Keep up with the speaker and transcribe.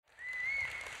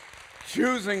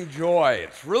Choosing joy.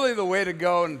 It's really the way to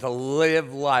go and to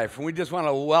live life. And we just want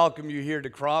to welcome you here to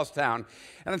Crosstown.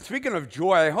 And speaking of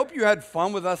joy, I hope you had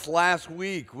fun with us last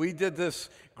week. We did this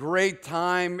great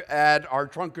time at our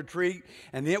trunk or treat,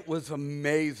 and it was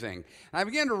amazing. And I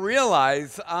began to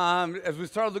realize, as we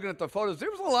started looking at the photos,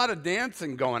 there was a lot of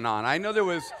dancing going on. I know there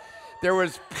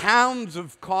was pounds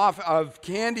of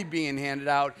candy being handed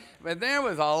out, but there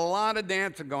was a lot of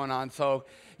dancing going on. So,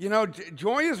 you know,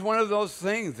 joy is one of those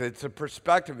things. It's a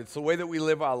perspective. It's the way that we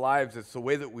live our lives. It's the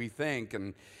way that we think,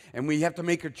 and we have to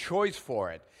make a choice for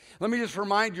it. Let me just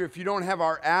remind you, if you don't have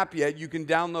our app yet, you can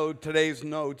download today's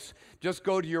notes. Just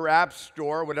go to your app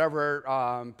store,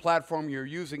 whatever platform you're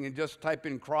using, and just type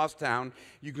in Crosstown.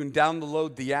 You can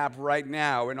download the app right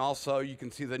now, and also you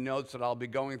can see the notes that I'll be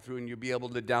going through, and you'll be able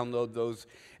to download those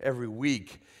every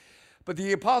week. But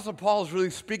the Apostle Paul is really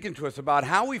speaking to us about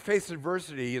how we face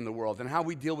adversity in the world and how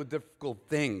we deal with difficult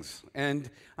things. And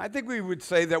I think we would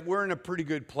say that we're in a pretty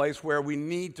good place where we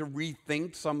need to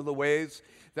rethink some of the ways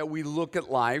that we look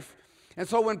at life. And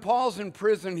so when Paul's in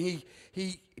prison,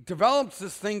 he develops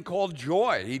this thing called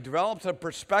joy. He develops a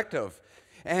perspective,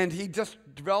 and he just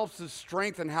develops his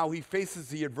strength in how he faces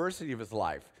the adversity of his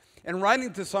life. And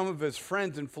writing to some of his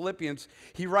friends in Philippians,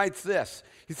 he writes this.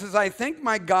 He says, I thank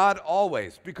my God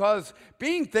always, because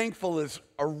being thankful is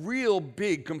a real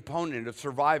big component of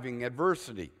surviving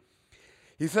adversity.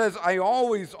 He says, I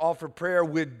always offer prayer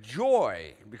with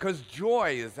joy, because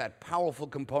joy is that powerful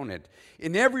component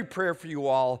in every prayer for you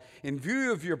all, in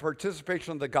view of your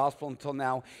participation in the gospel until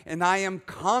now, and I am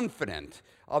confident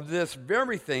of this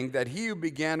very thing, that he who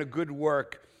began a good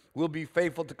work will be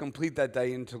faithful to complete that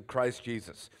day until Christ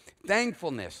Jesus.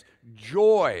 Thankfulness,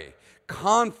 joy,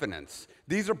 confidence,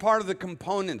 these are part of the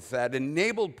components that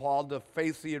enabled Paul to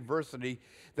face the adversity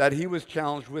that he was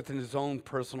challenged with in his own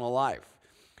personal life.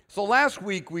 So last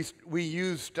week we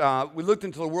looked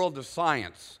into the world of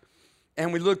science,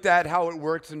 and we looked at how it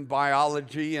works in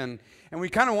biology, and we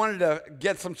kind of wanted to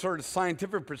get some sort of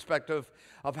scientific perspective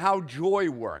of how joy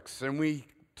works. And we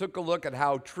took a look at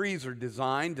how trees are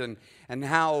designed and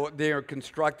how they are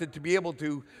constructed to be able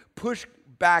to push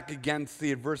back against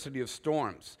the adversity of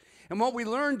storms. And what we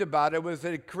learned about it was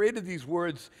that it created these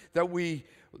words that we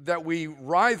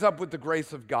rise up with the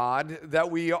grace of God,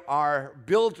 that we are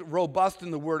built robust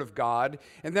in the Word of God,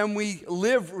 and then we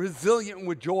live resilient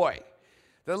with joy.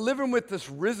 That living with this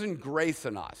risen grace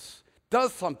in us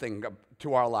does something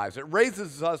to our lives. It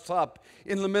raises us up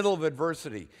in the middle of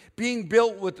adversity. Being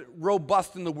built with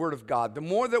robust in the Word of God, the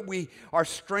more that we are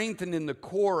strengthened in the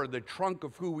core, the trunk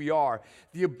of who we are,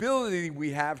 the ability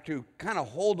we have to kind of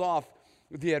hold off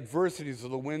the adversities of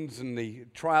the winds and the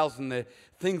trials and the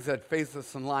things that face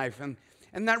us in life.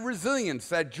 And that resilience,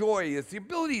 that joy, is the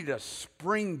ability to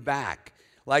spring back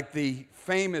like the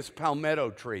famous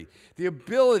palmetto tree. The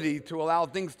ability to allow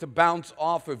things to bounce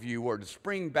off of you or to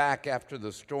spring back after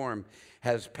the storm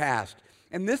has passed.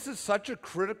 And this is such a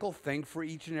critical thing for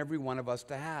each and every one of us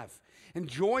to have. And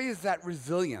joy is that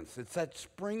resilience. It's that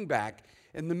spring back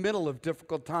in the middle of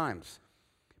difficult times.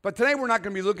 But today we're not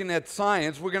going to be looking at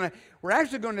science. We're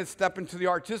actually going to step into the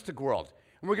artistic world.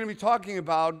 And we're going to be talking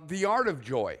about the art of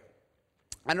joy.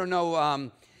 I don't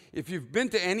know if you've been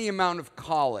to any amount of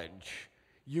college,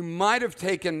 you might have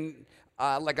taken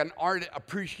like an art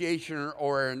appreciation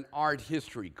or an art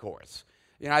history course.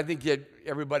 You know, I think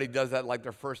everybody does that like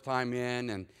their first time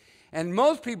in. And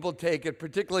most people take it,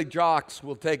 particularly jocks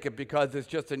will take it because it's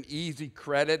just an easy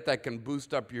credit that can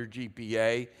boost up your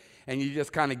GPA. And you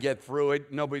just kind of get through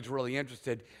it. Nobody's really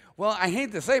interested. Well, I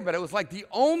hate to say, but it was like the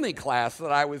only class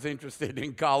that I was interested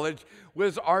in college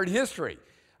was art history.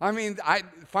 I mean,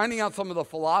 finding out some of the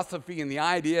philosophy and the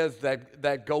ideas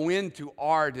that go into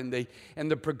art and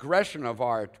the progression of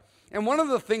art. And one of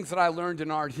the things that I learned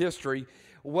in art history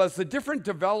was the different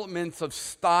developments of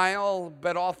style,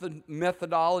 but also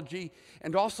methodology,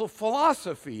 and also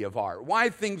philosophy of art. Why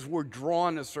things were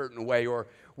drawn a certain way or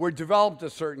were developed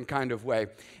a certain kind of way.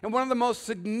 And one of the most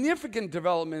significant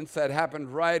developments that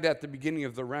happened right at the beginning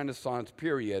of the Renaissance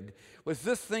period was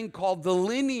this thing called the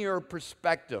linear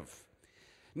perspective.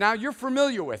 Now, you're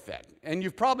familiar with it, and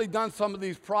you've probably done some of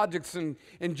these projects in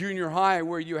junior high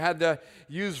where you had to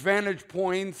use vantage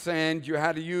points and you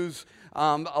had to use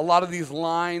a lot of these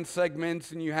line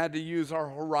segments, and you had to use our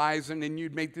horizon, and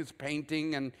you'd make this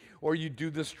painting or you'd do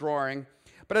this drawing.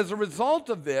 But as a result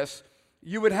of this,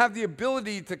 you would have the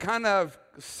ability to kind of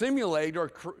simulate or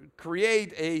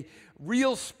create a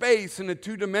real space in a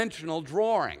two-dimensional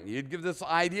drawing. You'd give this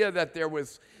idea that there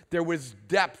was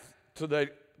depth to the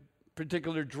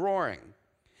particular drawing.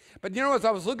 But you know, as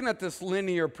I was looking at this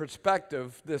linear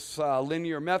perspective, this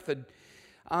linear method,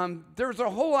 there's a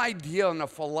whole idea and a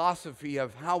philosophy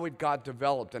of how it got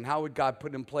developed and how it got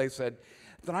put in place that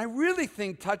I really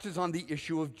think touches on the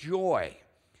issue of joy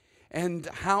and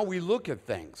how we look at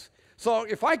things. So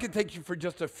if I could take you for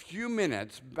just a few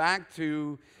minutes back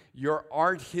to your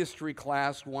art history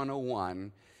class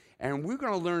 101, and we're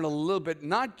going to learn a little bit,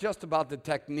 not just about the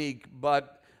technique,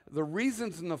 but the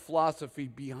reasons and the philosophy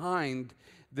behind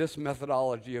this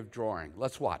methodology of drawing.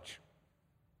 Let's watch.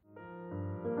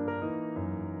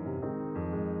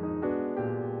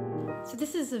 So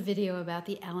this is a video about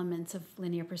the elements of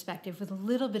linear perspective with a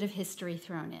little bit of history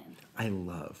thrown in. I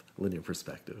love linear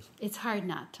perspective. It's hard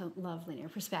not to love linear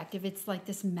perspective. It's like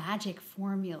this magic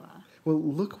formula. Well,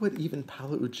 look what even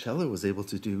Paolo Uccello was able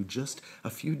to do just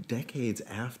a few decades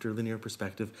after linear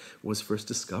perspective was first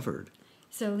discovered.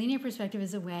 So linear perspective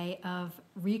is a way of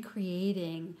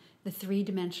recreating the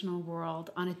three-dimensional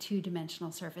world on a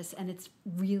two-dimensional surface, and it's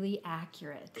really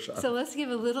accurate. Sure. So let's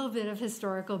give a little bit of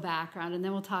historical background, and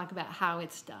then we'll talk about how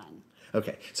it's done.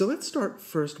 Okay, so let's start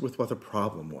first with what the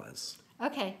problem was.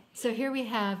 Okay, so here we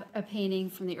have a painting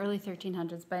from the early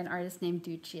 1300s by an artist named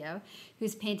Duccio,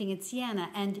 who's painting in Siena.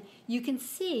 And you can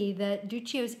see that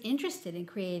Duccio is interested in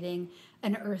creating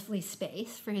an earthly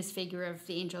space for his figure of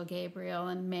the angel Gabriel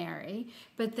and Mary,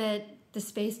 but that the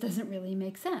space doesn't really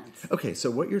make sense. Okay, so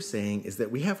what you're saying is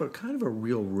that we have a kind of a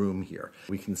real room here.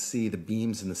 We can see the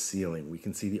beams in the ceiling, we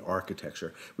can see the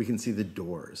architecture, we can see the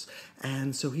doors.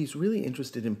 And so he's really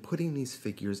interested in putting these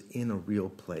figures in a real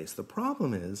place. The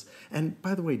problem is, and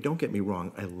by the way, don't get me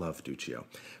wrong, I love Duccio,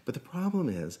 but the problem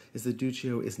is that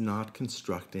Duccio is not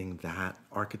constructing that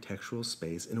architectural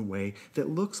space in a way that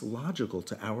looks logical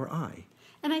to our eye.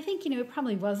 And I think, it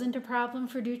probably wasn't a problem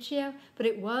for Duccio, but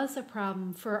it was a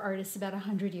problem for artists about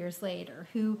 100 years later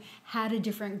who had a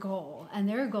different goal. And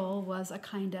their goal was a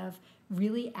kind of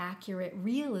really accurate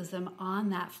realism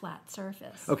on that flat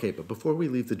surface. Okay, but before we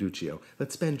leave the Duccio,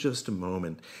 let's spend just a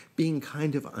moment being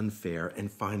kind of unfair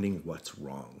and finding what's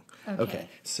wrong. Okay,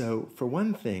 so for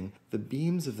one thing, the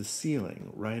beams of the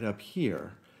ceiling right up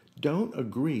here don't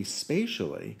agree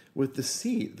spatially with the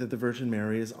seat that the Virgin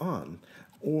Mary is on,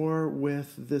 or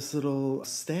with this little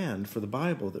stand for the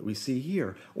Bible that we see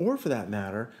here, or for that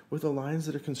matter, with the lines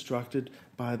that are constructed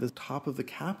by the top of the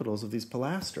capitals of these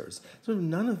pilasters. So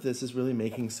none of this is really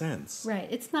making sense. Right,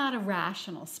 it's not a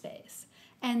rational space.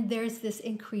 And there's this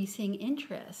increasing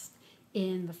interest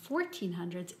in the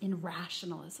 1400s in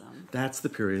rationalism. That's the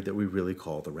period that we really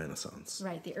call the Renaissance.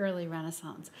 Right, the early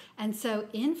Renaissance. And so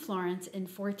in Florence in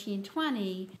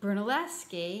 1420,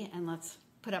 Brunelleschi, and let's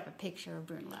put up a picture of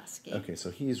Brunelleschi. Okay,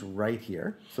 so he's right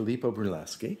here, Filippo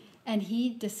Brunelleschi. And he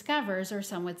discovers, or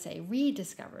some would say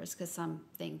rediscovers, because some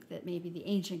think that maybe the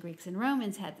ancient Greeks and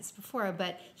Romans had this before,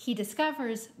 but he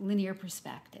discovers linear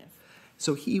perspective.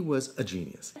 So he was a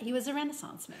genius. He was a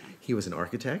Renaissance man. He was an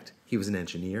architect, he was an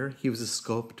engineer, he was a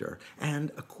sculptor,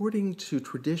 and according to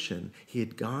tradition, he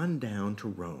had gone down to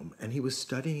Rome and he was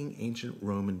studying ancient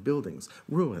Roman buildings,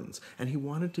 ruins, and he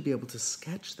wanted to be able to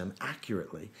sketch them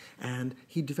accurately. And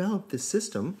he developed this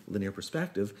system, linear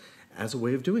perspective, as a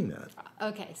way of doing that.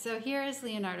 Okay, so here is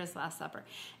Leonardo's Last Supper.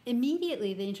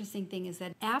 Immediately, the interesting thing is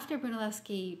that after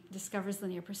Brunelleschi discovers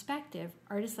linear perspective,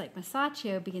 artists like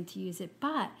Masaccio begin to use it,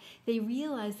 but they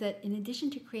realize that in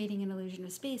addition to creating an illusion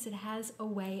of space, it has a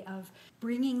way of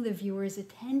bringing the viewer's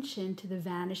attention to the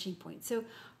vanishing point. So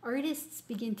artists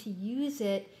begin to use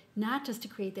it not just to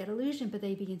create that illusion, but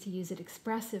they begin to use it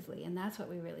expressively, and that's what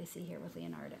we really see here with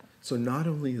Leonardo. So not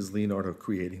only is Leonardo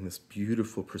creating this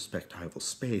beautiful perspectival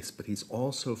space, but he's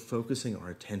also focusing our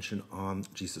attention on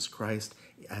Jesus Christ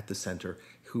at the center,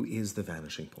 who is the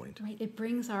vanishing point. Right, it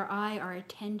brings our eye, our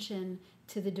attention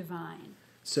to the divine.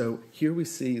 So here we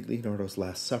see Leonardo's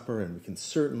Last Supper, and we can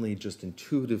certainly just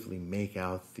intuitively make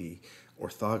out the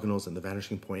orthogonals and the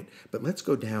vanishing point, but let's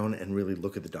go down and really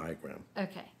look at the diagram.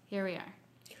 Okay, here we are.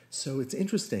 So it's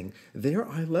interesting, their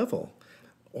eye level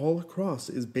all across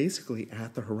is basically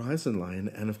at the horizon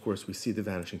line, and of course we see the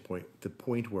vanishing point, the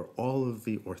point where all of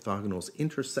the orthogonals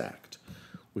intersect,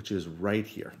 which is right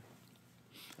here.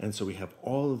 And so we have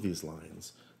all of these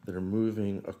lines that are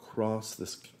moving across the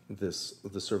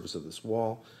surface of this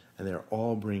wall, and they're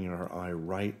all bringing our eye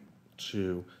right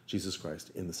to Jesus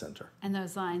Christ in the center. And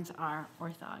those lines are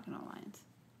orthogonal lines.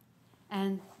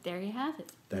 And there you have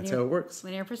it. That's how it works.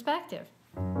 Linear perspective.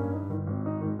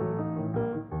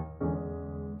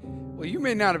 Well, you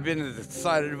may not have been as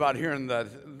excited about hearing that,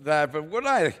 but what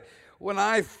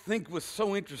I think was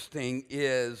so interesting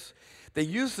is they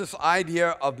use this idea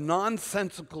of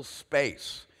nonsensical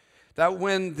space. That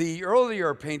when the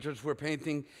earlier painters were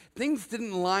painting, things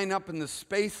didn't line up in the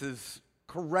spaces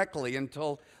correctly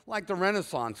until like the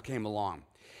Renaissance came along.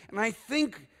 And I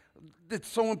think it's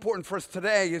so important for us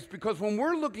today is because when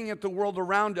we're looking at the world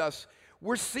around us,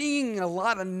 we're seeing a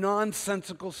lot of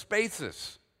nonsensical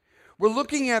spaces. We're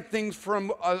looking at things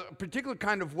from a particular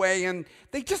kind of way, and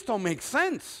they just don't make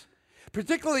sense,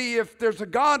 particularly if there's a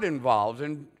God involved,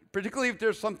 and particularly if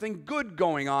there's something good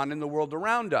going on in the world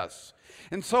around us.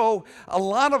 And so a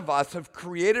lot of us have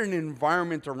created an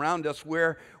environment around us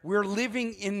where we're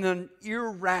living in an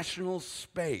irrational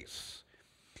space.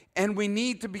 And we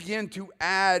need to begin to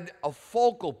add a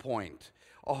focal point,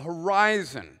 a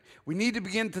horizon. We need to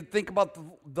begin to think about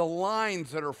the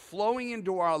lines that are flowing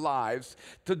into our lives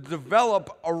to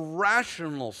develop a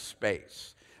rational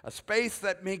space, a space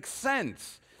that makes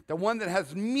sense, the one that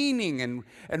has meaning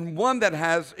and one that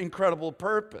has incredible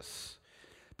purpose.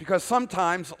 Because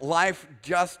sometimes life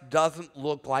just doesn't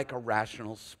look like a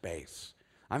rational space.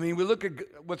 I mean, we look at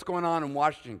what's going on in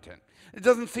Washington. It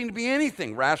doesn't seem to be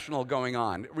anything rational going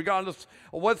on, regardless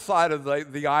of what side of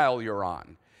the aisle you're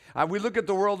on. We look at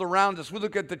the world around us. We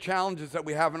look at the challenges that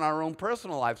we have in our own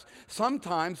personal lives.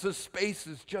 Sometimes the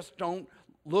spaces just don't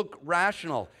look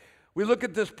rational. We look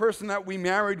at this person that we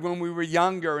married when we were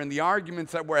younger and the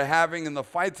arguments that we're having and the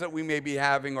fights that we may be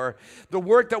having, or the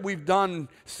work that we've done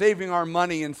saving our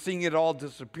money and seeing it all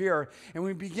disappear. And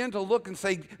we begin to look and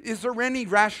say, is there any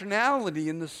rationality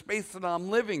in the space that I'm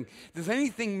living? Does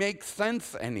anything make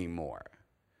sense anymore?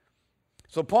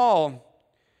 So Paul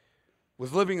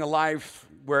was living a life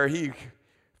where he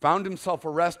found himself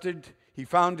arrested. He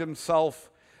found himself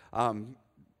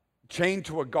chained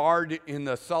to a guard in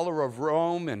the cellar of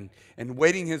Rome and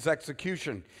waiting his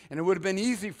execution. And it would have been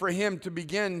easy for him to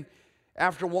begin,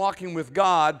 after walking with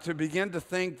God, to begin to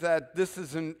think that this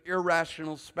is an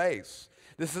irrational space.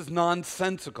 This is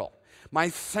nonsensical. My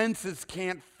senses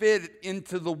can't fit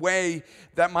into the way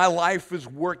that my life is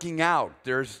working out.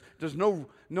 There's no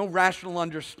rational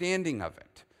understanding of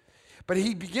it. But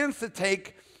he begins to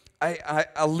take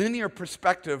a linear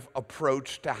perspective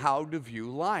approach to how to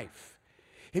view life.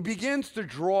 He begins to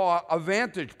draw a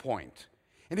vantage point,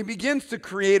 and he begins to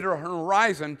create a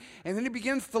horizon, and then he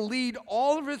begins to lead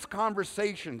all of his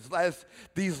conversations as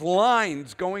these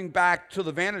lines going back to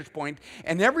the vantage point,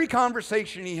 and every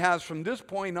conversation he has from this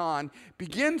point on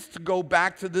begins to go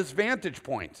back to this vantage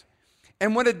point.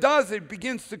 And what it does, it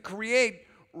begins to create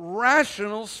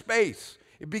rational space.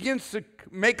 It begins to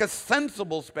make a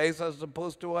sensible space as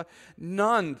opposed to a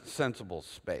non-sensible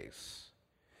space.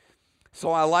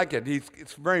 So I like it.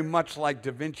 It's very much like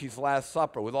Da Vinci's Last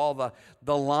Supper with all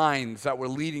the lines that were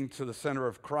leading to the center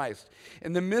of Christ.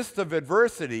 In the midst of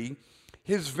adversity,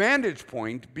 his vantage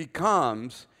point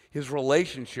becomes his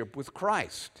relationship with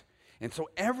Christ. And so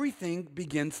everything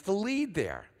begins to lead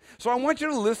there. So I want you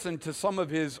to listen to some of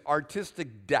his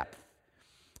artistic depth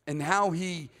and how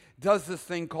he does this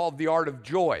thing called the art of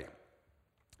joy.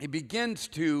 He begins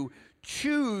to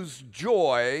choose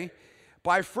joy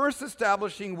by first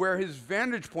establishing where his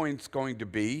vantage point's going to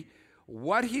be,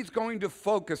 what he's going to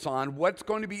focus on, what's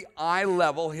going to be eye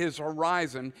level, his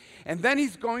horizon, and then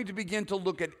he's going to begin to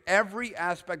look at every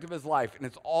aspect of his life, and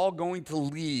it's all going to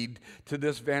lead to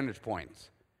this vantage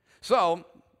point. So,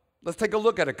 let's take a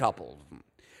look at a couple of them.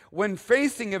 When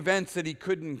facing events that he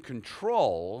couldn't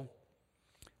control,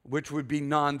 which would be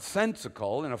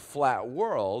nonsensical in a flat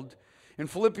world, in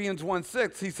Philippians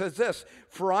 1:6, he says this,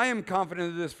 "For I am confident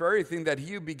of this very thing, that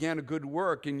he who began a good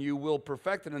work in you will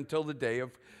perfect it until the day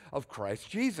of Christ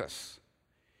Jesus."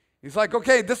 He's like,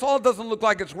 okay, this all doesn't look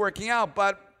like it's working out,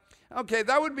 but okay,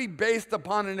 that would be based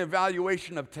upon an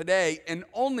evaluation of today and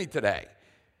only today.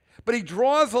 But he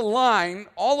draws a line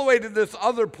all the way to this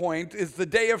other point, is the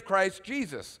day of Christ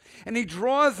Jesus. And he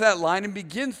draws that line and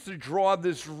begins to draw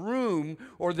this room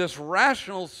or this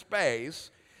rational space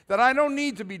that I don't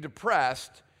need to be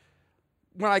depressed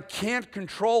when I can't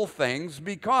control things,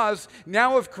 because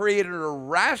now I've created a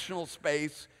rational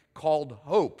space called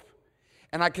hope.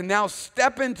 And I can now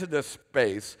step into this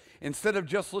space instead of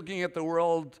just looking at the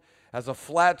world as a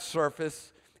flat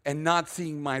surface and not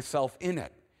seeing myself in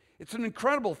it. It's an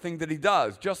incredible thing that he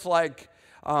does, just like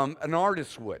an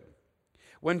artist would,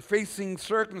 when facing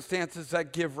circumstances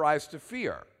that give rise to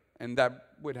fear. And that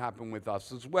would happen with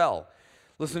us as well.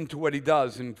 Listen to what he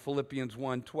does in Philippians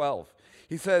 1:12.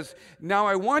 He says, "Now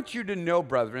I want you to know,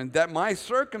 brethren, that my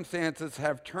circumstances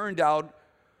have turned out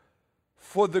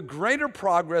for the greater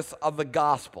progress of the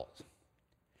gospel."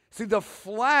 See, the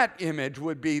flat image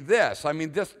would be this. I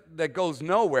mean, this that goes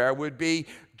nowhere would be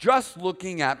just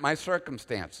looking at my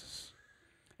circumstances.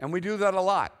 And we do that a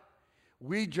lot.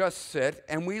 We just sit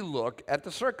and we look at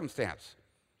the circumstance.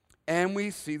 And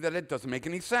we see that it doesn't make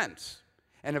any sense.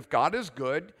 And if God is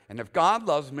good, and if God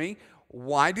loves me,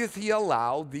 why does he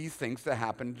allow these things to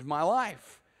happen to my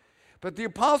life? But the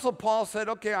Apostle Paul said,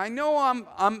 okay, I know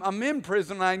I'm in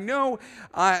prison. I know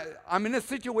I'm in a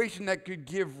situation that could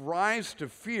give rise to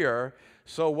fear.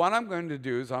 So what I'm going to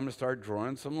do is I'm going to start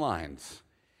drawing some lines.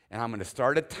 And I'm going to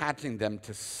start attaching them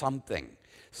to something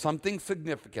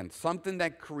significant, something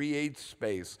that creates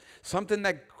space, something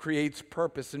that creates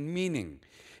purpose and meaning.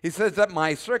 He says that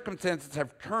my circumstances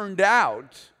have turned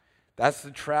out, that's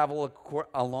the travel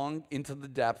along into the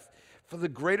depth, for the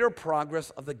greater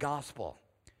progress of the gospel.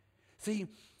 See,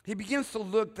 he begins to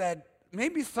look that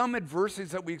maybe some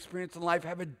adversities that we experience in life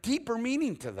have a deeper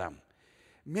meaning to them.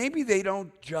 Maybe they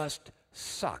don't just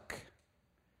suck.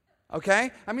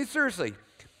 Okay? I mean, seriously,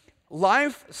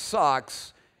 life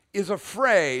sucks is a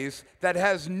phrase that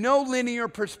has no linear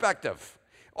perspective.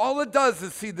 All it does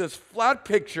is see this flat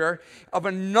picture of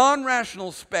a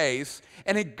non-rational space,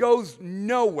 and it goes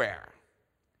nowhere.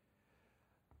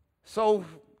 So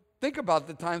think about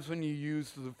the times when you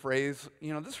use the phrase,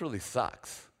 this really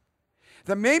sucks.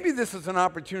 That maybe this is an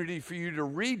opportunity for you to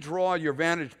redraw your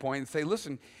vantage point and say,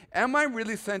 listen, am I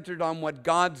really centered on what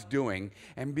God's doing?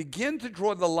 And begin to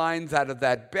draw the lines out of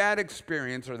that bad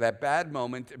experience or that bad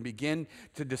moment and begin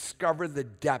to discover the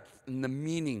depth and the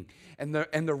meaning and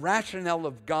the rationale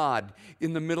of God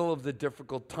in the middle of the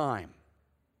difficult time.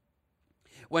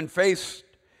 When faced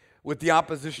with the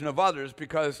opposition of others,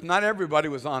 because not everybody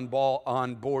was on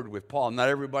board with Paul. Not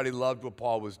everybody loved what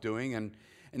Paul was doing, and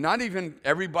not even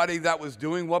everybody that was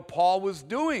doing what Paul was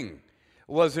doing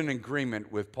was in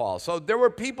agreement with Paul. So there were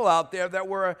people out there that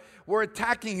were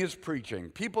attacking his preaching,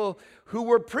 people who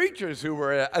were preachers who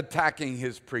were attacking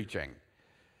his preaching.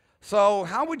 So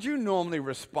how would you normally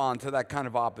respond to that kind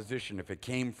of opposition if it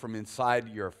came from inside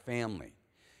your family?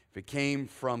 If it came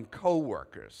from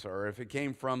coworkers, or if it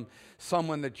came from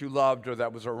someone that you loved or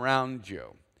that was around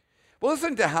you? Well,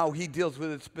 listen to how he deals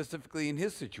with it specifically in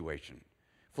his situation.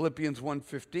 Philippians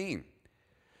 1:15.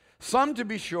 Some, to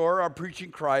be sure, are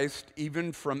preaching Christ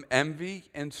even from envy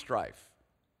and strife.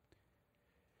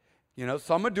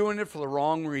 Some are doing it for the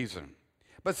wrong reason,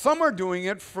 but some are doing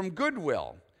it from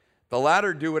goodwill. The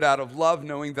latter do it out of love,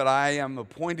 knowing that I am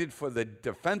appointed for the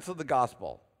defense of the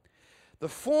gospel. The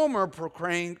former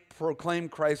proclaim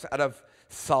Christ out of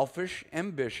selfish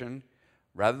ambition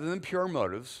rather than pure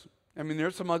motives. I mean,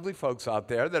 there's some ugly folks out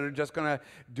there that are just going to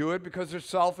do it because they're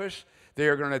selfish. They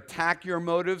are going to attack your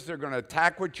motives. They're going to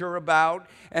attack what you're about,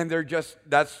 and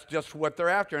that's just what they're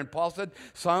after. And Paul said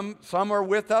some are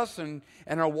with us and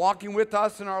are walking with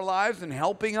us in our lives and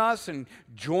helping us and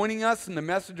joining us in the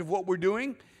message of what we're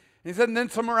doing. And he said, and then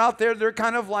some are out there, they're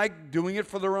kind of like doing it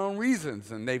for their own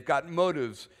reasons, and they've got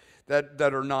motives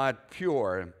that are not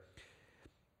pure,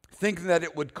 thinking that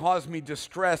it would cause me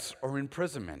distress or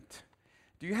imprisonment.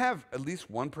 Do you have at least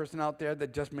one person out there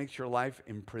that just makes your life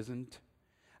imprisoned?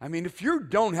 I mean, if you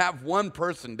don't have one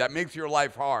person that makes your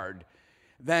life hard,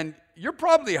 then you're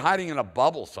probably hiding in a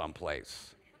bubble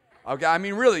someplace. Okay, I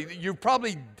mean, really, you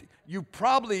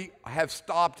probably have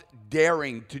stopped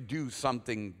daring to do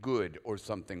something good or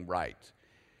something right.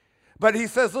 But he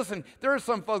says, listen, there are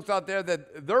some folks out there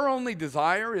that their only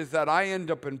desire is that I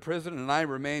end up in prison and I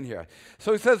remain here.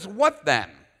 So he says, what then?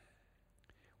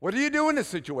 What do you do in this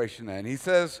situation then? He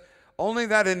says, only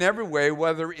that in every way,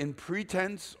 whether in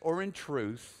pretense or in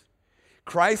truth,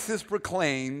 Christ is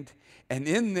proclaimed, and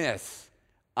in this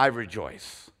I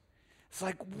rejoice. It's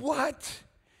like, what?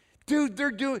 Dude,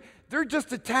 they're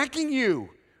just attacking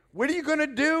you. What are you going to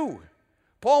do?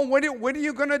 Paul, what are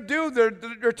you going to do?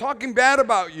 They're talking bad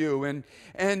about you. And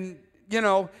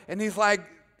he's like,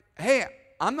 hey,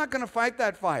 I'm not going to fight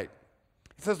that fight.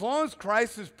 He says, as long as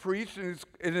Christ is preached and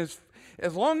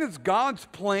as long as God's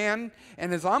plan,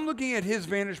 and as I'm looking at his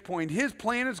vantage point, his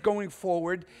plan is going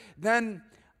forward, then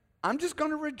I'm just going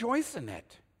to rejoice in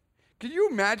it. Can you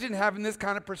imagine having this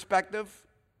kind of perspective?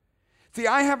 See,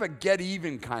 I have a get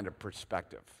even kind of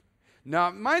perspective.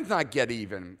 No, mine's not get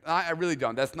even. I really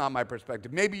don't. That's not my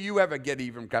perspective. Maybe you have a get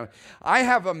even kind of. I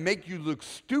have a make you look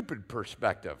stupid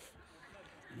perspective.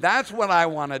 That's what I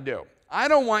want to do. I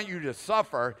don't want you to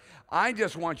suffer. I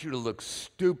just want you to look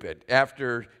stupid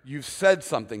after you've said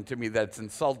something to me that's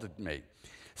insulted me.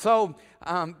 So,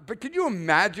 but could you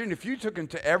imagine if you took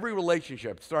into every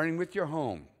relationship, starting with your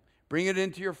home, bring it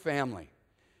into your family?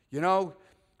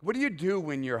 What do you do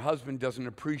when your husband doesn't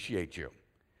appreciate you?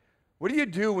 What do you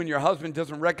do when your husband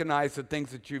doesn't recognize the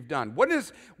things that you've done? What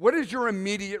is your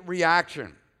immediate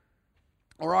reaction?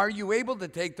 Or are you able to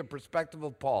take the perspective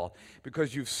of Paul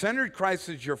because you've centered Christ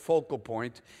as your focal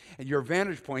point and your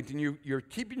vantage point, and you're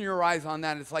keeping your eyes on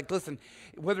that? It's like, listen,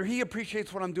 whether he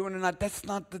appreciates what I'm doing or not, that's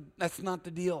not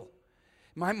the deal.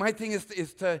 My thing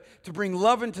is to bring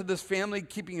love into this family,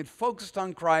 keeping it focused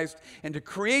on Christ, and to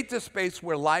create this space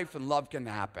where life and love can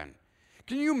happen.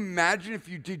 Can you imagine if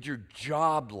you did your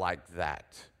job like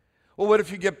that? Well, what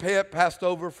if you get passed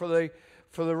over for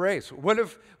the race? What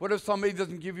if somebody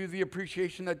doesn't give you the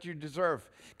appreciation that you deserve?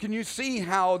 Can you see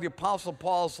how the Apostle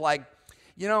Paul's like,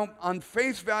 on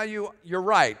face value, you're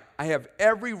right. I have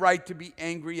every right to be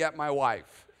angry at my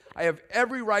wife. I have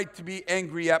every right to be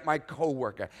angry at my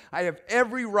coworker. I have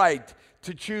every right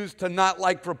to choose to not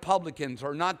like Republicans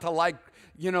or not to like,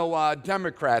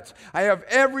 Democrats. I have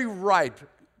every right.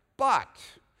 But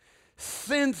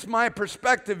since my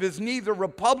perspective is neither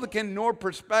Republican nor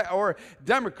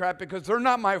Democrat, because they're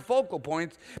not my focal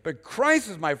points, but Christ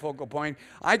is my focal point,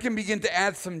 I can begin to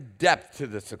add some depth to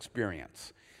this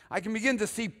experience. I can begin to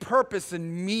see purpose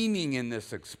and meaning in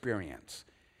this experience.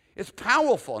 It's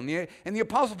powerful. And the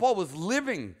Apostle Paul was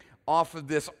living off of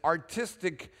this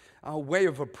artistic way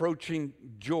of approaching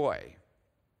joy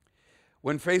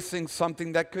when facing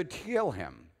something that could kill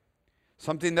him,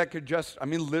 something that could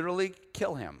literally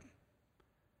kill him.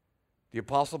 The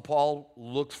Apostle Paul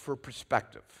looks for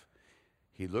perspective.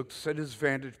 He looks at his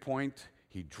vantage point,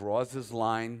 he draws his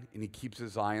line, and he keeps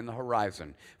his eye on the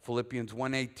horizon. Philippians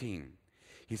 1:18.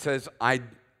 He says, I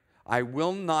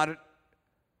will not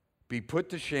be put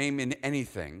to shame in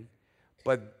anything,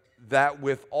 but that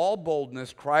with all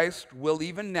boldness Christ will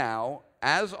even now,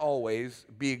 as always,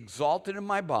 be exalted in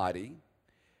my body,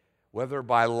 whether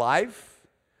by life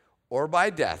or by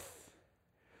death.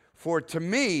 For to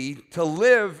me, to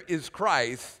live is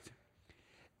Christ.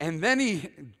 And then he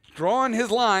drawn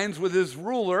his lines with his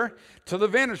ruler to the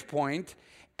vantage point,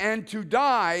 and to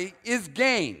die is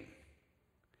gain.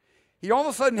 He all of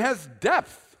a sudden has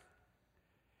depth.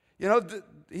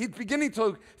 He's beginning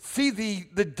to see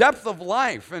the depth of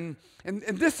life, and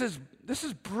this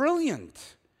is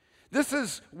brilliant. This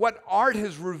is what art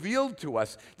has revealed to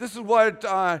us. This is what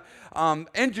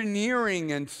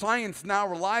engineering and science now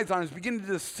relies on, is beginning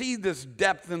to see this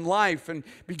depth in life and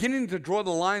beginning to draw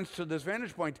the lines to this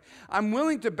vantage point. I'm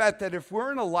willing to bet that if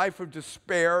we're in a life of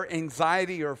despair,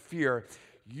 anxiety, or fear,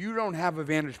 you don't have a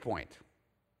vantage point.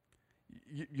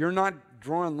 You're not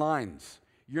drawing lines.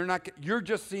 You're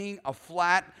just seeing a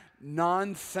flat,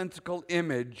 nonsensical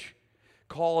image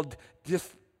called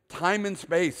just time and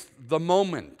space, the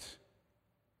moment.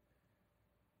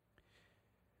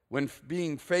 When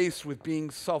being faced with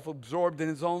being self-absorbed in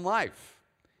his own life,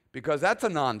 because that's a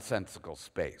nonsensical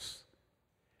space.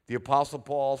 The Apostle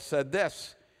Paul said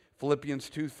this, Philippians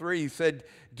 2:3, he said,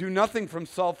 "Do nothing from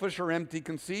selfish or empty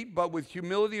conceit, but with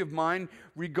humility of mind,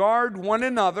 regard one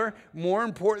another more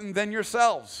important than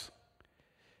yourselves.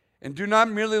 And do not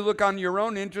merely look on your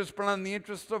own interests, but on the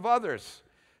interests of others."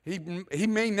 He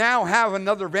may now have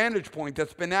another vantage point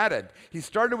that's been added. He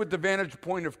started with the vantage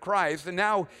point of Christ, and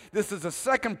now this is a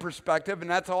second perspective, and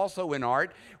that's also in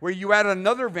art, where you add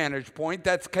another vantage point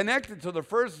that's connected to the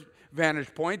first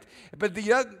vantage point, but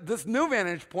this new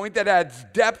vantage point that adds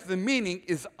depth and meaning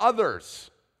is others.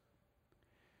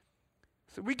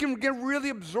 So we can get really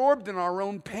absorbed in our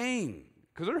own pain,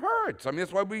 because it hurts.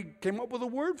 That's why we came up with a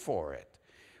word for it.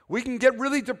 We can get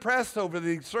really depressed over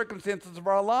the circumstances of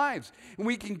our lives, and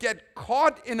we can get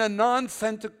caught in a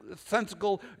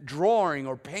nonsensical drawing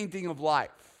or painting of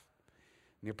life.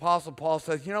 And the Apostle Paul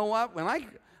says, you know what? When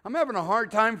I'm having a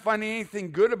hard time finding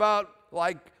anything good about,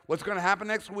 what's going to happen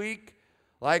next week.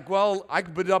 I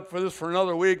could put up for this for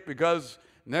another week because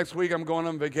next week I'm going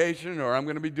on vacation, or I'm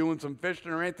going to be doing some fishing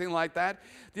or anything like that.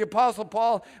 The Apostle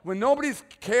Paul, when nobody's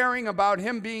caring about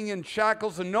him being in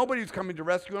shackles and nobody's coming to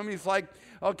rescue him, he's like,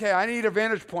 okay, I need a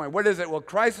vantage point. What is it? Well,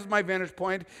 Christ is my vantage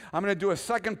point. I'm going to do a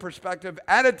second perspective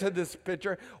added to this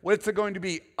picture. What's it going to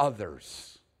be?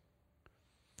 Others.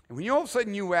 And when all of a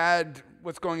sudden you add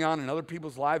what's going on in other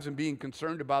people's lives and being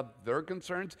concerned about their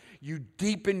concerns, you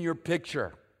deepen your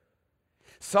picture.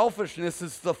 Selfishness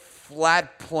is the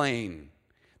flat plane,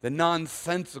 the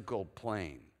nonsensical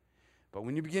plane. But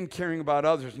when you begin caring about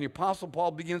others, and the Apostle Paul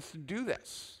begins to do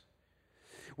this,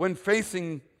 when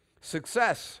facing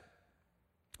success,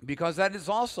 because that is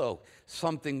also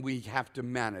something we have to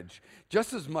manage.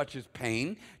 Just as much as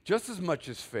pain, just as much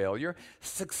as failure,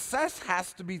 success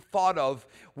has to be thought of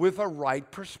with a right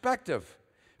perspective.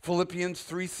 Philippians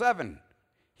 3:7.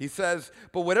 He says,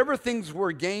 "But whatever things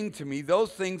were gained to me,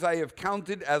 those things I have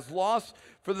counted as loss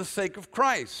for the sake of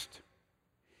Christ."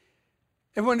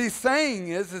 And what he's saying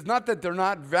is not that they're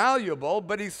not valuable,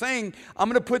 but he's saying, I'm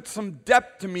going to put some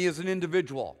depth to me as an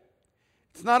individual.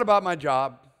 It's not about my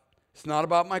job. It's not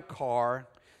about my car.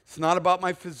 It's not about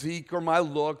my physique or my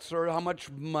looks or how much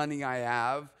money I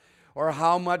have or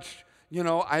how much,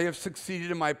 I have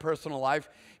succeeded in my personal life.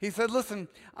 He said, listen,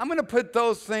 I'm going to put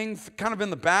those things kind of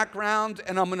in the background,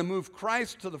 and I'm going to move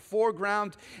Christ to the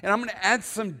foreground, and I'm going to add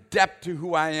some depth to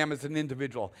who I am as an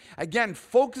individual. Again,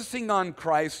 focusing on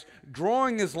Christ,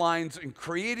 drawing his lines, and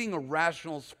creating a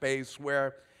rational space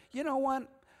where, you know what?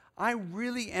 I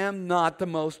really am not the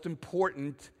most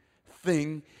important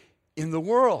thing in the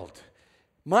world.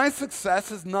 My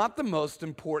success is not the most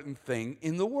important thing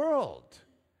in the world.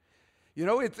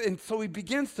 And so he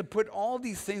begins to put all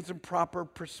these things in proper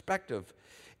perspective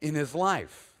in his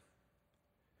life.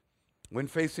 When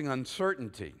facing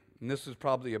uncertainty, and this is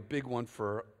probably a big one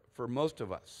for most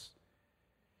of us,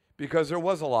 because there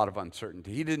was a lot of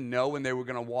uncertainty. He didn't know when they were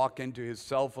going to walk into his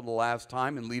cell for the last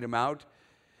time and lead him out,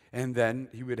 and then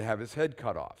he would have his head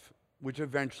cut off, which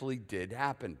eventually did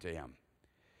happen to him.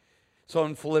 So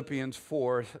in Philippians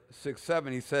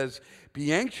 4:6-7, he says,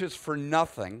 "Be anxious for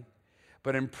nothing,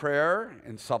 but in prayer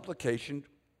and supplication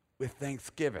with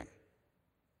thanksgiving."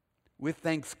 With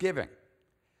thanksgiving.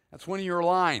 That's one of your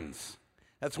lines.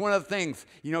 That's one of the things.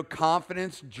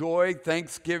 Confidence, joy,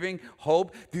 thanksgiving,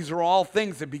 hope. These are all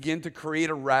things that begin to create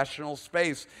a rational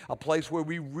space, a place where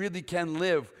we really can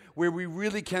live, where we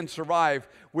really can survive,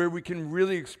 where we can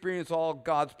really experience all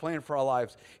God's plan for our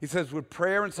lives. He says, with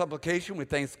prayer and supplication,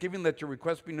 with thanksgiving, let your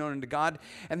requests be known unto God,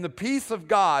 and the peace of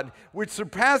God, which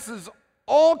surpasses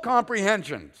all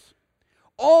comprehensions,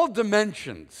 all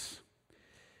dimensions,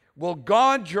 will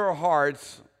guard your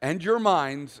hearts and your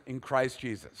minds in Christ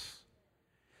Jesus.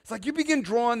 It's like you begin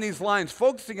drawing these lines,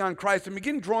 focusing on Christ, and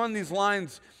begin drawing these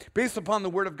lines based upon the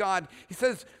Word of God. He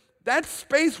says that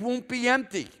space won't be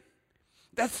empty.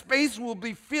 That space will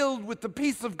be filled with the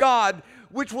peace of God,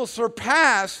 which will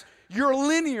surpass your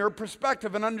linear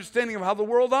perspective and understanding of how the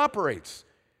world operates.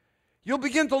 You'll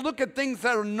begin to look at things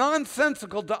that are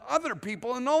nonsensical to other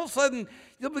people, and all of a sudden,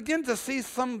 you'll begin to see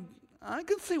I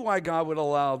can see why God would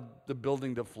allow the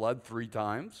building to flood 3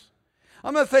 times.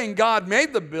 I'm not saying God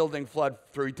made the building flood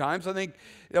 3 times. I think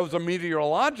it was a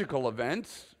meteorological event.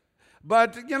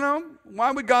 But,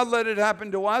 why would God let it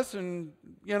happen to us? And,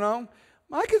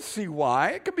 I could see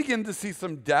why. I could begin to see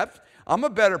some depth. I'm a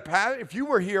better pastor. If you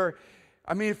were here,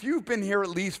 if you've been here at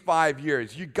least 5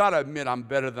 years, you got to admit I'm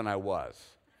better than I was.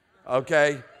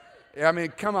 Okay?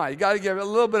 Come on. You got to give it a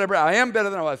little bit of breath. I am better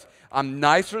than I was. I'm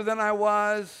nicer than I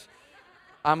was.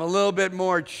 I'm a little bit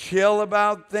more chill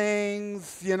about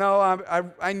things.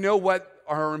 I know what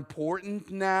are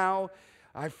important now.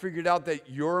 I figured out that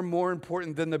you're more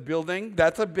important than the building.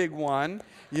 That's a big one.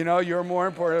 You're more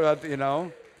important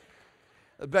about,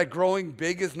 that growing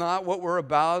big is not what we're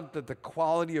about, that the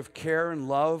quality of care and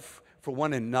love for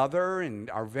one another and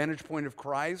our vantage point of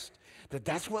Christ,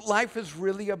 that's what life is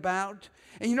really about.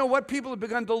 And you know what? People have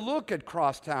begun to look at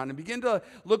Crosstown and begin to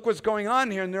look what's going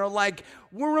on here, and they're like,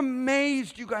 we're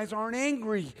amazed you guys aren't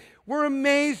angry. We're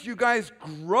amazed you guys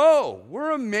grow.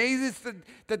 We're amazed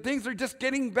that things are just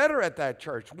getting better at that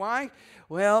church. Why?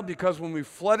 Well, because when we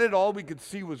flooded, all we could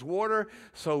see was water,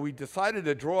 so we decided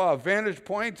to draw a vantage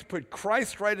point, to put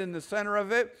Christ right in the center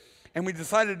of it, and we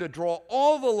decided to draw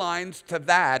all the lines to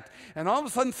that, and all of a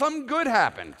sudden something good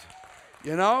happened,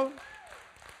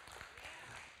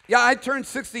 Yeah, I turned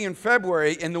 60 in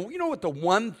February, and you know what the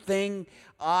one thing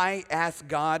I asked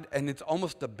God, and it's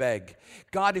almost a beg,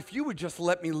 God, if you would just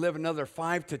let me live another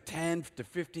 5 to 10 to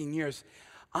 15 years,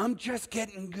 I'm just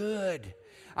getting good.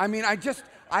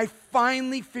 I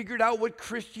finally figured out what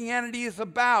Christianity is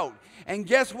about. And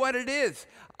guess what it is?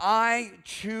 I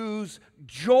choose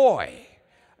joy.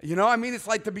 It's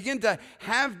like to begin to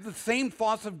have the same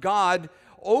thoughts of God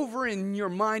over in your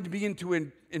mind to begin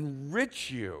to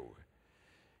enrich you.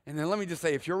 And then let me just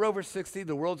say, if you're over 60,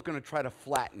 the world's going to try to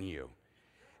flatten you.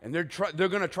 And they're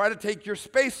going to try to take your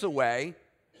space away,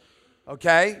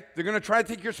 okay? They're going to try to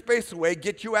take your space away,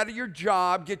 get you out of your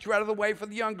job, get you out of the way for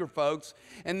the younger folks,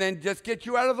 and then just get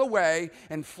you out of the way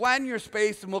and flatten your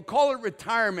space, and we'll call it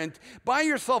retirement. Buy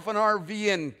yourself an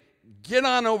RV and get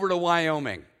on over to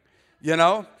Wyoming,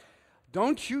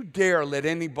 Don't you dare let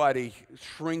anybody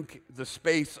shrink the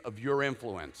space of your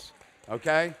influence,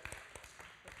 okay?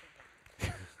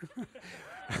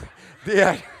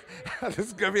 Yeah, this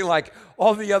is going to be like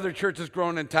all the other churches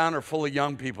growing in town are full of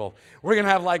young people. We're going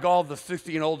to have like all the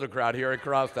 60 and older crowd here at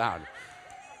Crosstown.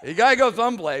 You got to go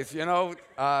someplace,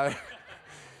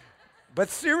 But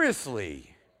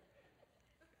seriously,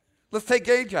 let's take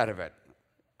age out of it.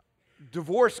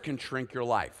 Divorce can shrink your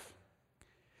life.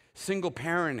 Single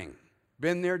parenting,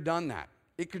 been there, done that.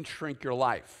 It can shrink your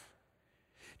life.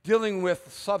 Dealing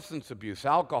with substance abuse,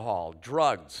 alcohol,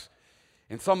 drugs,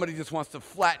 and somebody just wants to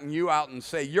flatten you out and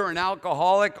say, you're an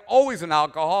alcoholic, always an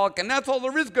alcoholic, and that's all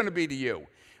there is going to be to you.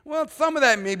 Well, some of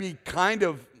that may be kind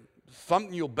of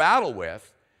something you'll battle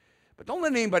with, but don't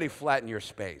let anybody flatten your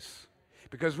space.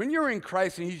 Because when you're in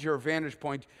Christ and He's your vantage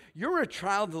point, you're a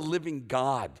child of the living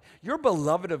God. You're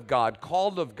beloved of God,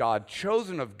 called of God,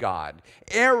 chosen of God,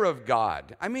 heir of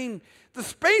God. I mean, the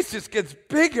space just gets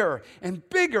bigger and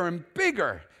bigger and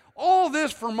bigger. All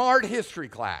this from art history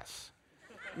class.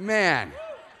 Man.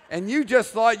 And you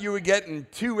just thought you were getting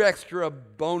 2 extra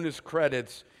bonus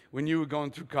credits when you were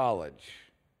going through college.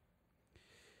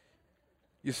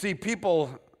 You see,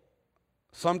 people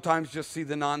sometimes just see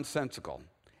the nonsensical.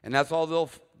 And that's all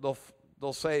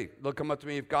they'll say. They'll come up to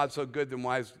me, if God's so good, then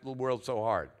why is the world so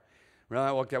hard? Really?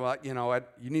 Okay, well, you know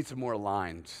what? You need some more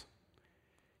lines.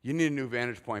 You need a new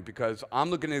vantage point, because I'm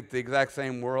looking at the exact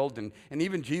same world. And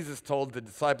even Jesus told the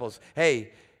disciples,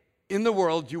 hey, in the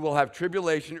world you will have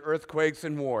tribulation, earthquakes,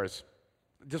 and wars.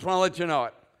 Just want to let you know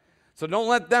it. So don't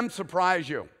let them surprise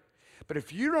you. But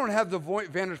if you don't have the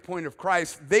vantage point of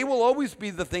Christ, they will always be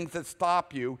the things that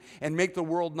stop you and make the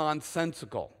world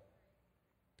nonsensical.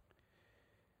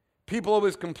 People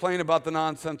always complain about the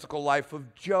nonsensical life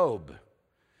of Job.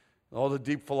 All the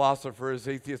deep philosophers,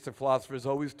 atheistic philosophers,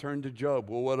 always turn to Job.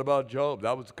 Well, what about Job?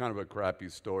 That was kind of a crappy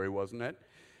story, wasn't it?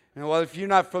 And well, if you're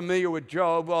not familiar with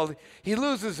Job, well, he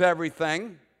loses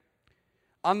everything.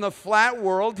 On the flat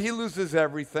world, he loses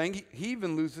everything. He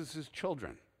even loses his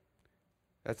children.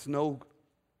 That's no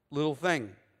little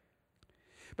thing.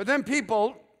 But then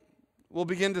people will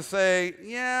begin to say,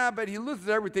 yeah, but he loses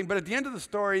everything. But at the end of the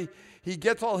story, he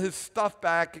gets all his stuff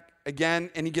back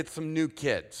again, and he gets some new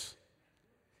kids.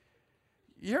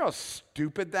 You hear how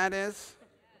stupid that is?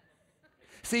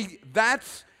 See,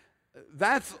 that's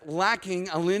lacking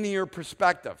a linear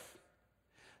perspective.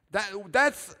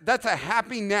 That's a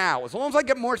happy now. As long as I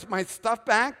get my stuff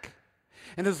back,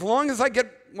 and as long as I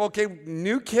get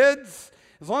new kids,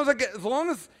 as long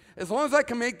as I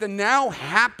can make the now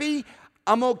happy,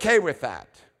 I'm okay with that.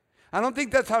 I don't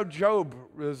think that's how Job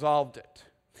resolved it.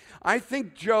 I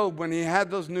think Job, when he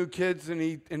had those new kids and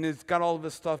he's got all of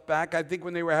his stuff back, I think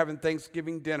when they were having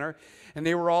Thanksgiving dinner and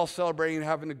they were all celebrating and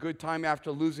having a good time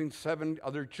after losing 7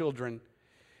 other children,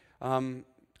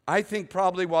 I think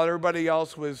probably while everybody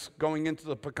else was going into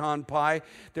the pecan pie,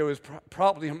 there was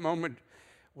probably a moment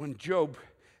when Job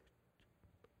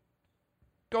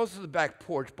goes to the back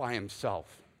porch by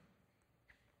himself.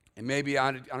 And maybe,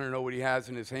 I don't know what he has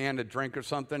in his hand, a drink or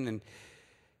something,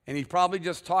 and he probably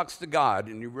just talks to God,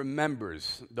 and he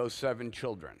remembers those 7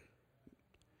 children.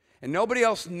 And nobody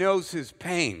else knows his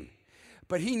pain,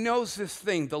 but he knows this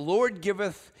thing: the Lord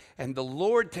giveth and the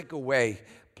Lord take away.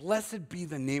 Blessed be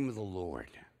the name of the Lord.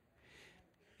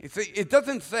 It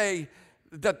doesn't say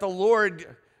that the Lord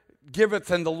giveth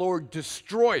and the Lord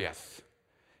destroyeth.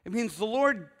 It means the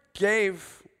Lord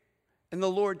gave and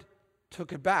the Lord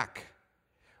took it back.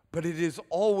 But it is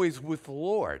always with the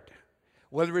Lord,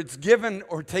 whether it's given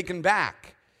or taken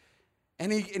back.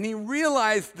 And he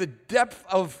realized the depth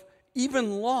of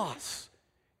even loss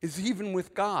is even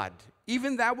with God.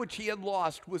 Even that which he had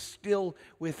lost was still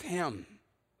with him.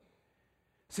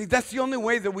 See, that's the only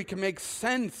way that we can make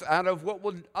sense out of what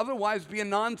would otherwise be a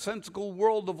nonsensical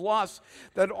world of loss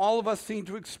that all of us seem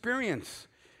to experience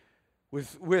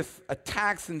with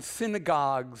attacks in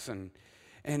synagogues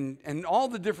and all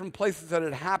the different places that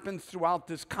it happens throughout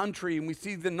this country, and we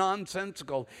see the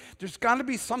nonsensical. There's got to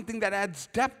be something that adds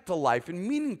depth to life and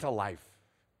meaning to life.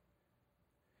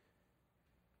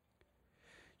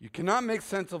 You cannot make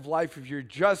sense of life if you're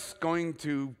just going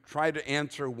to try to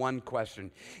answer one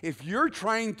question. If you're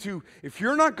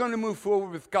not going to move forward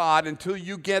with God until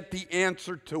you get the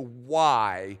answer to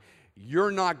why, you're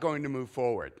not going to move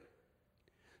forward.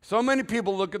 So many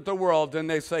people look at the world and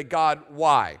they say, God,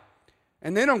 why?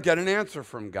 And they don't get an answer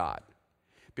from God.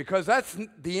 Because that's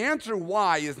the answer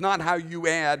why is not how you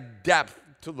add depth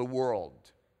to the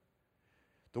world.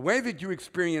 The way that you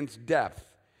experience depth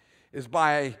is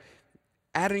by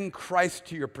adding Christ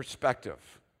to your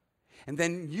perspective. And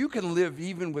then you can live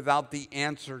even without the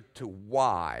answer to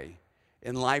why,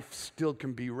 and life still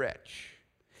can be rich.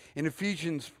 In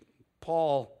Ephesians,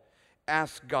 Paul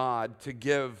asked God to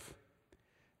give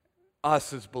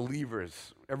us as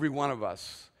believers, every one of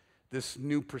us, this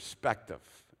new perspective.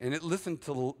 And listen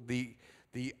to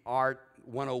the Art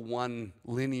 101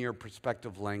 linear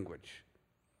perspective language.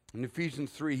 In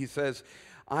Ephesians 3, he says,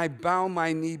 I bow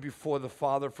my knee before the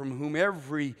Father, from whom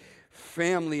every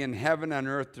family in heaven and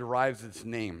earth derives its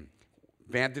name.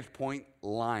 Vantage point,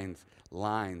 lines,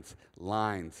 lines,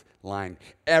 lines, line.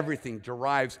 Everything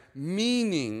derives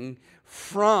meaning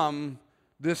from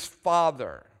this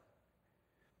Father.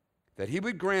 That he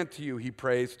would grant to you, he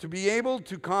prays, to be able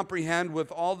to comprehend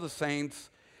with all the saints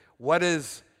what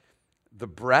is the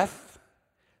breadth,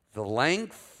 the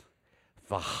length,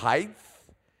 the height,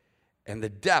 and the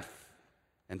depth,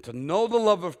 and to know the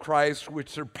love of Christ, which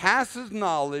surpasses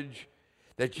knowledge,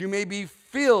 that you may be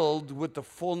filled with the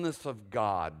fullness of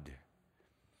God.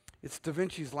 It's Da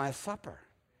Vinci's Last Supper.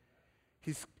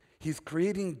 He's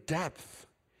creating depth.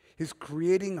 He's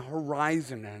creating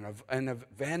horizon and a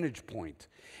vantage point.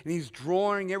 And he's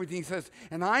drawing everything. He says,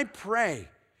 and I pray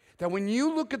that when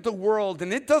you look at the world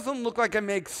and it doesn't look like it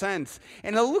makes sense,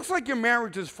 and it looks like your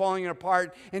marriage is falling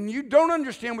apart, and you don't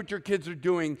understand what your kids are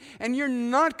doing, and you're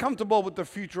not comfortable with the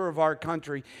future of our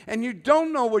country, and you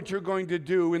don't know what you're going to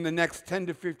do in the next 10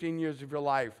 to 15 years of your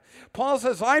life, Paul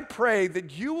says, I pray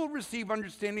that you will receive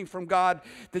understanding from God,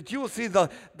 that you will see the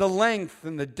length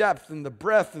and the depth and the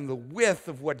breadth and the width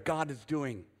of what God is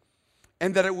doing,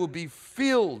 and that it will be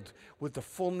filled with the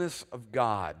fullness of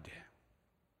God.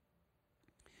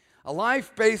 A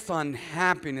life based on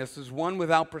happiness is one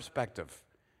without perspective.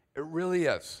 It really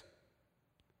is.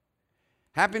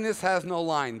 Happiness has no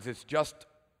lines. It's just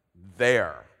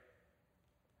there.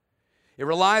 It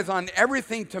relies on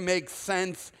everything to make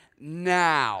sense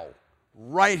now,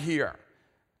 right here.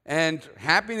 And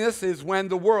happiness is when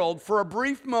the world, for a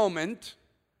brief moment,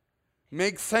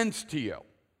 makes sense to you.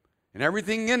 And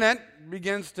everything in it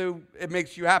it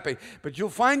makes you happy. But you'll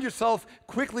find yourself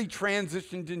quickly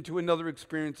transitioned into another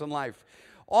experience in life.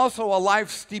 Also, a life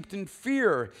steeped in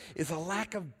fear is a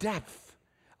lack of depth,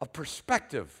 of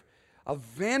perspective, of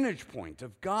vantage point,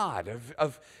 of God,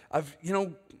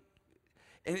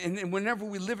 and whenever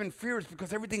we live in fear, it's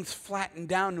because everything's flattened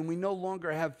down and we no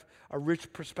longer have a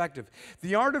rich perspective.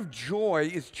 The art of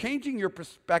joy is changing your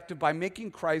perspective by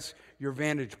making Christ your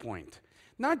vantage point.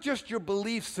 Not just your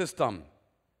belief system.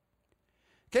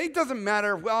 Okay, it doesn't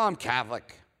matter, well, I'm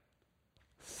Catholic.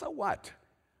 So what?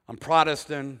 I'm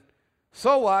Protestant.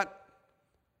 So what?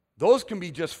 Those can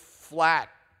be just flat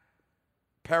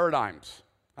paradigms.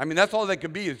 I mean, that's all they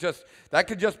could be, that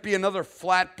could just be another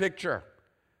flat picture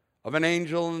of an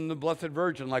angel and the Blessed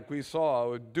Virgin like we saw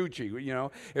with Ducci,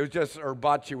 It was just, or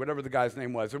Bacci, whatever the guy's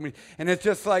name was. And it's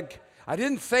just like, I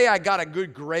didn't say I got a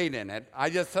good grade in it. I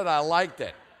just said I liked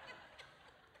it.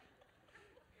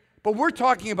 But we're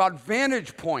talking about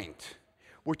vantage point.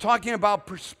 We're talking about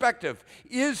perspective.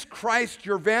 Is Christ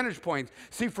your vantage point?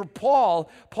 See, for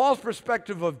Paul's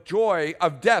perspective of joy,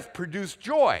 of death, produced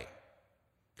joy.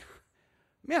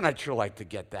 Man, I'd sure like to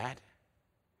get that.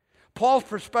 Paul's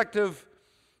perspective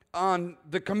on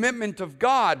the commitment of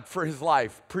God for his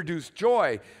life produced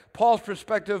joy. Paul's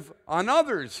perspective on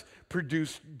others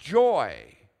produced joy.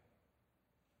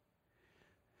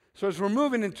 So as we're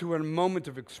moving into a moment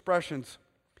of expressions,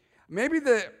 maybe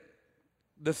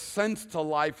the sense to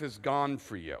life is gone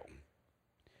for you.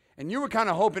 And you were kind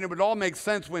of hoping it would all make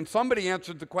sense when somebody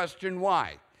answered the question,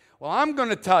 why? Well, I'm going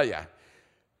to tell you,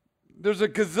 there's a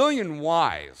gazillion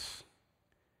whys.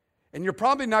 And you're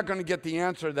probably not going to get the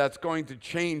answer that's going to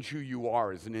change who you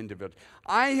are as an individual.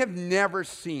 I have never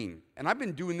seen, and I've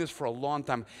been doing this for a long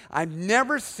time, I've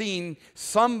never seen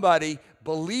somebody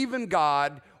believe in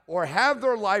God or have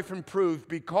their life improved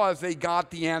because they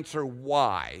got the answer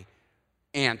why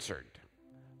answered.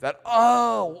 That,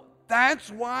 oh, that's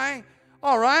why?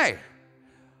 All right.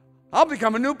 I'll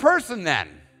become a new person then.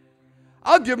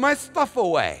 I'll give my stuff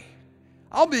away.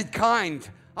 I'll be kind.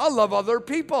 I'll love other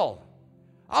people.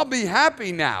 I'll be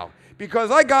happy now because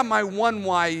I got my one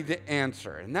why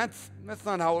answer. And that's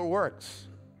not how it works.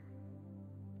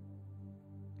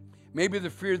 Maybe the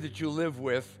fear that you live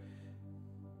with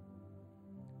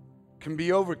can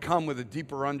be overcome with a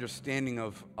deeper understanding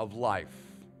of life.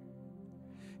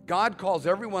 God calls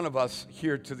every one of us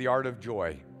here to the art of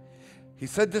joy. He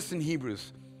said this in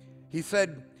Hebrews. He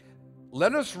said,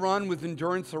 let us run with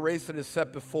endurance the race that is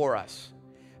set before us,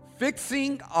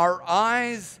 fixing our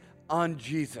eyes on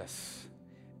Jesus,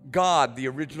 God, the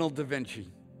original Da Vinci.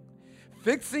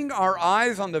 Fixing our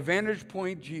eyes on the vantage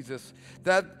point, Jesus,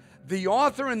 that the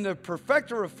author and the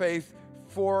perfecter of faith,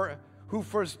 who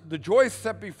for the joy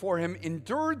set before him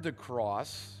endured the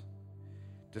cross,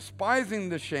 despising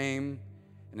the shame,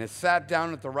 and has sat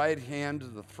down at the right hand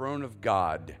of the throne of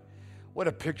God. What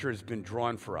a picture has been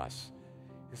drawn for us.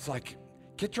 It's like,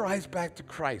 get your eyes back to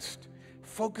Christ.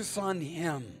 Focus on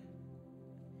him.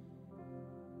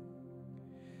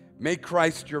 Make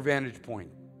Christ your vantage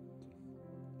point.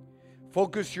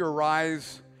 Focus your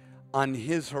eyes on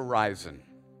his horizon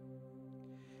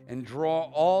and draw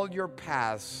all your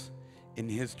paths in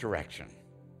his direction.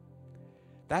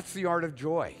 That's the art of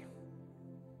joy.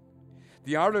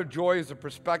 The art of joy is a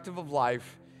perspective of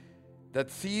life that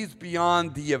sees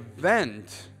beyond the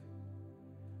event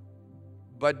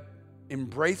but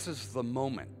embraces the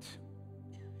moment.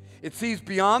 It sees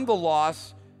beyond the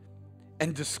loss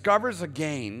and discovers a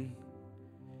gain,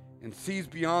 and sees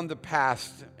beyond the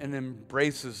past and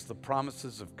embraces the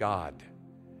promises of God.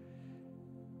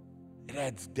 It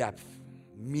adds depth,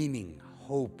 meaning,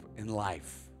 hope in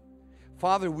life.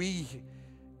 Father, we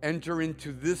enter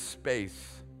into this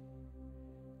space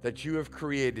that you have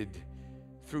created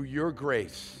through your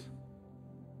grace.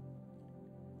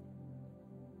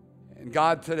 And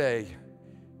God, today,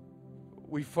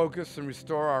 we focus and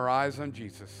restore our eyes on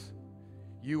Jesus.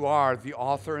 You are the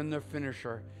author and the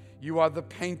finisher. You are the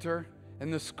painter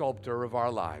and the sculptor of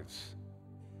our lives.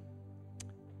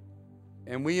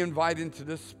 And we invite into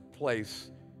this place,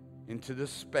 into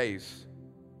this space,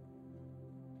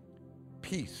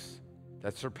 peace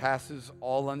that surpasses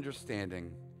all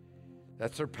understanding,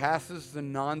 that surpasses the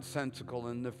nonsensical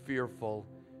and the fearful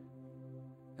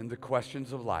and the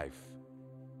questions of life.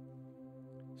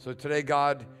 So today,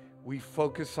 God, we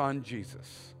focus on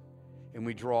Jesus, and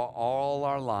we draw all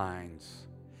our lines,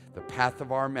 the path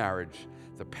of our marriage,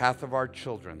 the path of our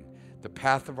children, the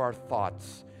path of our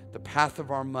thoughts, the path of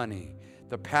our money,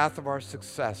 the path of our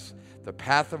success, the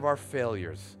path of our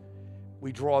failures.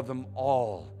 We draw them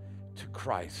all to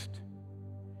Christ,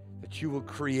 that you will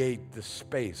create the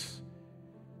space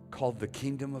called the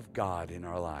kingdom of God in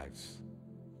our lives.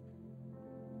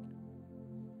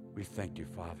 We thank you,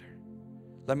 Father.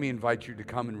 Let me invite you to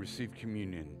come and receive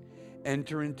communion.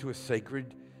 Enter into a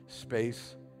sacred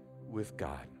space with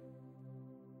God.